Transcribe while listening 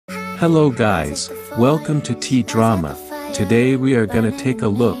Hello guys, welcome to T-Drama. Today we are gonna take a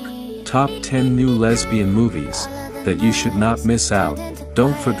look, top 10 new lesbian movies, that you should not miss out.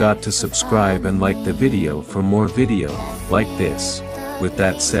 Don't forget to subscribe and like the video for more video, like this. With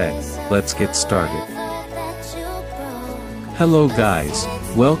that said, let's get started. Hello guys,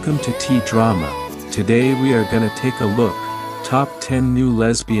 welcome to T-Drama. Today we are gonna take a look, top 10 new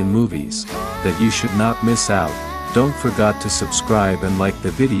lesbian movies, that you should not miss out. Don't forget to subscribe and like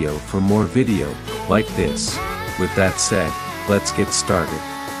the video for more video, like this. With that said, let's get started.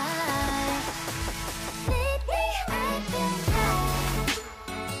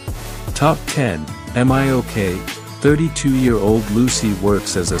 Top 10, Am I Okay? 32-year-old Lucy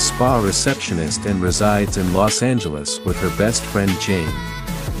works as a spa receptionist and resides in Los Angeles with her best friend Jane.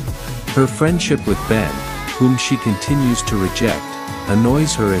 Her friendship with Ben, whom she continues to reject,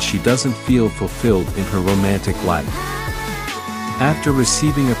 annoys her as she doesn't feel fulfilled in her romantic life. After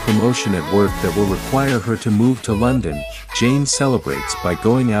receiving a promotion at work that will require her to move to London, Jane celebrates by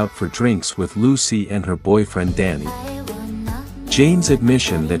going out for drinks with Lucy and her boyfriend Danny. Jane's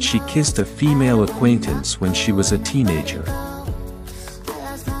admission that she kissed a female acquaintance when she was a teenager.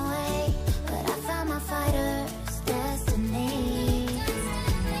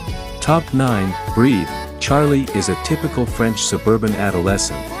 Top 9, Breathe. Charlie is a typical French suburban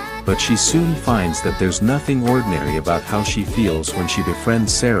adolescent, but she soon finds that there's nothing ordinary about how she feels when she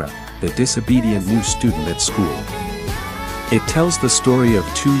befriends Sarah, the disobedient new student at school. It tells the story of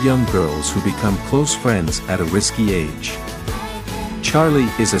two young girls who become close friends at a risky age. Charlie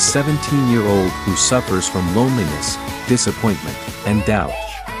is a 17-year-old who suffers from loneliness, disappointment, and doubt.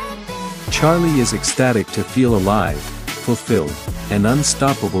 Charlie is ecstatic to feel alive, fulfilled, and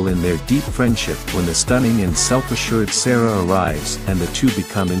unstoppable in their deep friendship when the stunning and self-assured Sarah arrives and the two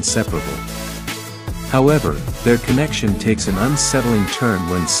become inseparable. However, their connection takes an unsettling turn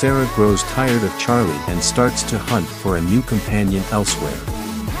when Sarah grows tired of Charlie and starts to hunt for a new companion elsewhere.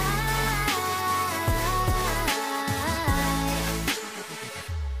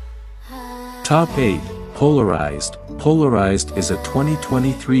 Top 8, Polarized. Polarized is a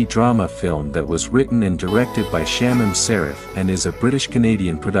 2023 drama film that was written and directed by Shamim Sarif and is a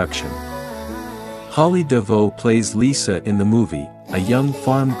British-Canadian production. Holly DeVoe plays Lisa in the movie, a young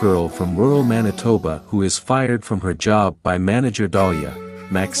farm girl from rural Manitoba who is fired from her job by manager Dahlia,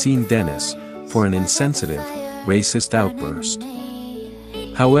 Maxine Dennis, for an insensitive, racist outburst.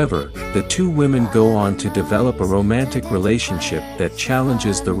 However, the two women go on to develop a romantic relationship that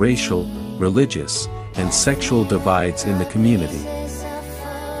challenges the racial, religious, and sexual divides in the community.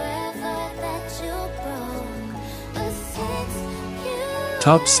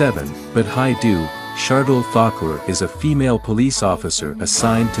 Top 7, But Hi Do. Shardul Thakur is a female police officer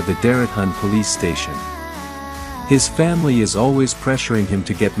assigned to the Dehradun police station. His family is always pressuring him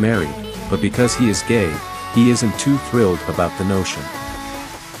to get married, but because he is gay, he isn't too thrilled about the notion.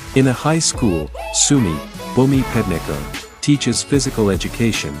 In a high school, Sumi, Bhumi Pednekar, teaches physical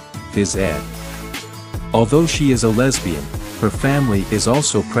education, phys ed. Although she is a lesbian, her family is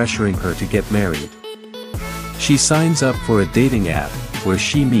also pressuring her to get married. She signs up for a dating app, where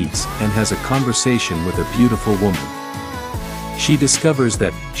she meets and has a conversation with a beautiful woman. She discovers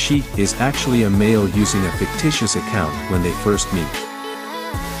that she is actually a male using a fictitious account when they first meet.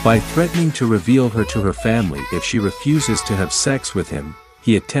 By threatening to reveal her to her family if she refuses to have sex with him,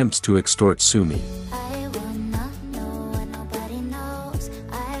 he attempts to extort Sumi.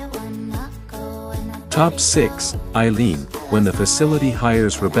 Top 6, Eileen. When the facility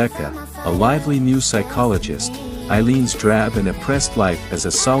hires Rebecca, a lively new psychologist, Eileen's drab and oppressed life as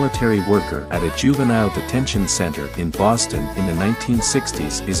a solitary worker at a juvenile detention center in Boston in the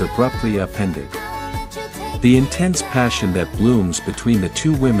 1960s is abruptly upended. The intense passion that blooms between the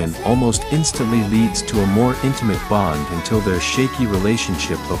two women almost instantly leads to a more intimate bond until their shaky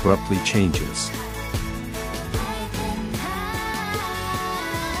relationship abruptly changes.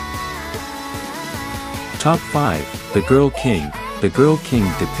 Top 5, The Girl King. The Girl King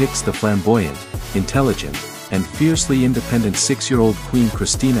depicts the flamboyant, intelligent, and fiercely independent 6-year-old Queen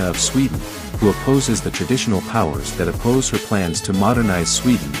Christina of Sweden, who opposes the traditional powers that oppose her plans to modernize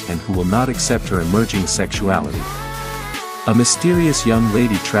Sweden and who will not accept her emerging sexuality. A mysterious young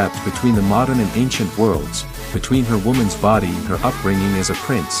lady trapped between the modern and ancient worlds, between her woman's body and her upbringing as a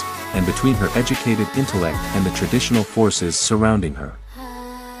prince, and between her educated intellect and the traditional forces surrounding her.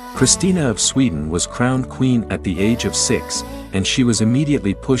 Christina of Sweden was crowned queen at the age of 6, and she was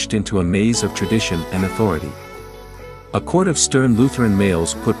immediately pushed into a maze of tradition and authority. A court of stern Lutheran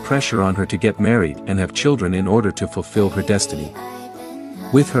males put pressure on her to get married and have children in order to fulfill her destiny.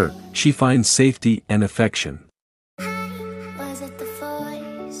 With her, she finds safety and affection.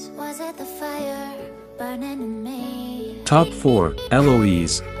 Top 4.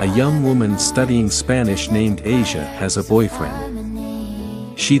 Eloise, a young woman studying Spanish named Asia, has a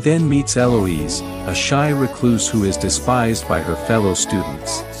boyfriend. She then meets Eloise, a shy recluse who is despised by her fellow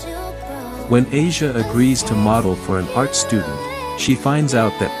students. When Asia agrees to model for an art student, she finds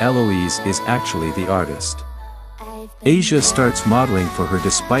out that Eloise is actually the artist. Asia starts modeling for her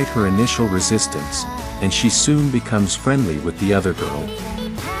despite her initial resistance, and she soon becomes friendly with the other girl.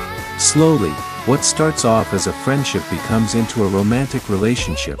 Slowly, what starts off as a friendship becomes into a romantic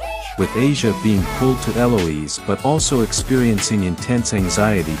relationship, with Asia being pulled to Eloise but also experiencing intense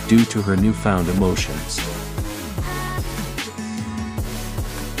anxiety due to her newfound emotions.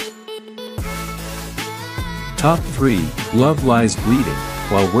 Top 3. Love Lies Bleeding.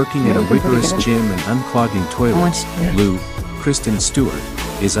 While working in a rigorous gym and unclogging toilets, Lou, Kristen Stewart,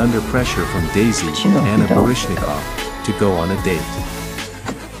 is under pressure from Daisy, Anna Baryshnikov, to go on a date.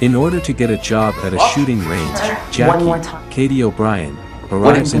 In order to get a job at a shooting range, Jackie, Katie O'Brien,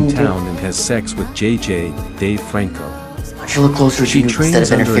 arrives in town and has sex with JJ, Dave Franco. She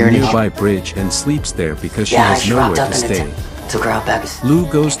trains under a nearby bridge and sleeps there because she has nowhere to stay. Lou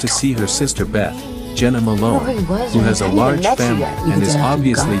goes to see her sister Beth, Jenna Malone, who has a large family and is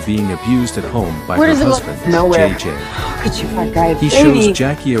obviously being abused at home by her husband, JJ. He shows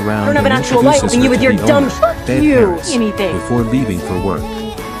Jackie around and introduces her to the owner, dead parents, before leaving for work.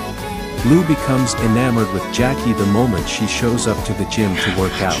 Lou becomes enamored with Jackie the moment she shows up to the gym to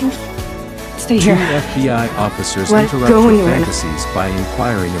work out. Stay here. 2 FBI officers interrupt her fantasies by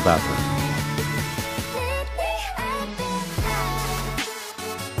inquiring about her.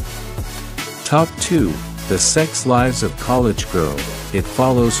 Top 2. The Sex Lives of College Girl. It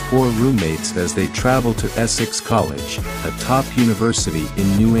follows 4 roommates as they travel to Essex College, a top university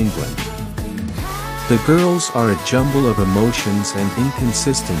in New England. The girls are a jumble of emotions and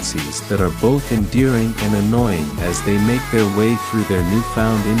inconsistencies that are both endearing and annoying as they make their way through their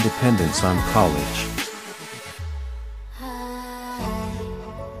newfound independence on college.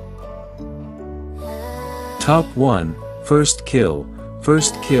 Top 1. First Kill.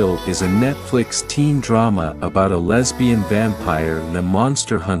 First Kill is a Netflix teen drama about a lesbian vampire and a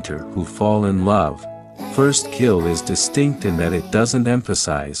monster hunter who fall in love. First Kill is distinct in that it doesn't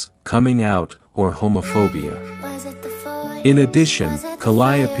emphasize coming out or homophobia. In addition,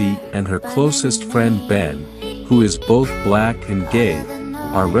 Calliope and her closest friend Ben, who is both black and gay,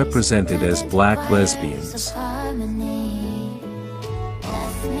 are represented as black lesbians.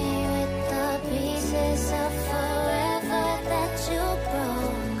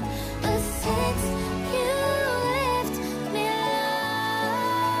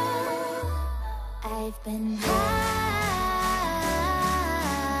 I've been